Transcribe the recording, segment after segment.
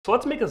So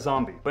let's make a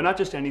zombie, but not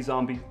just any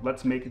zombie,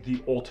 let's make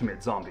the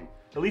ultimate zombie.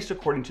 At least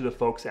according to the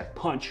folks at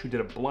Punch, who did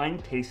a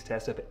blind taste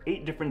test of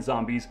 8 different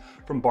zombies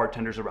from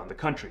bartenders around the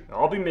country.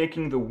 I'll be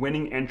making the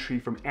winning entry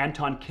from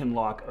Anton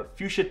Kinloch of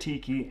Fuchsia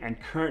Tiki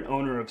and current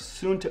owner of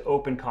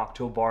soon-to-open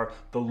cocktail bar,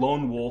 The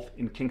Lone Wolf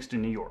in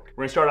Kingston, New York.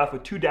 We're gonna start off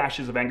with 2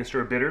 dashes of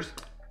Angostura bitters,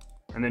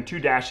 and then 2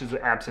 dashes of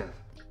absinthe.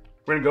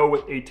 We're gonna go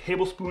with a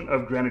tablespoon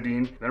of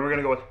grenadine, then we're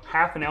gonna go with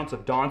half an ounce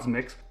of Dawn's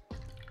mix,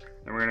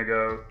 and we're gonna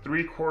go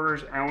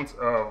 3/4 ounce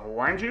of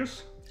lime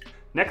juice.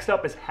 Next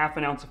up is half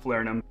an ounce of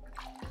Falernum.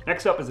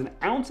 Next up is an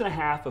ounce and a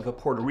half of a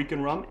Puerto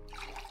Rican rum.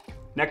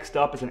 Next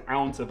up is an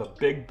ounce of a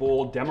big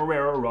bowl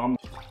Demerara rum.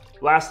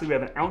 Lastly, we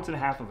have an ounce and a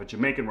half of a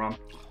Jamaican rum.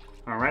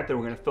 All right, then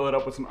we're gonna fill it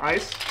up with some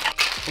ice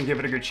and give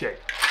it a good shake.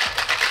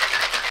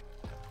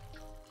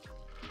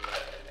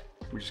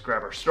 We just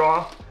grab our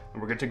straw and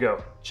we're good to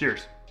go.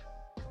 Cheers.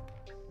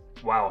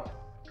 Wow.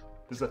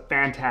 This is a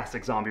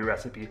fantastic zombie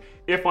recipe.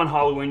 If on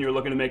Halloween you're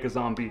looking to make a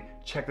zombie,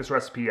 check this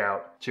recipe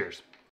out. Cheers.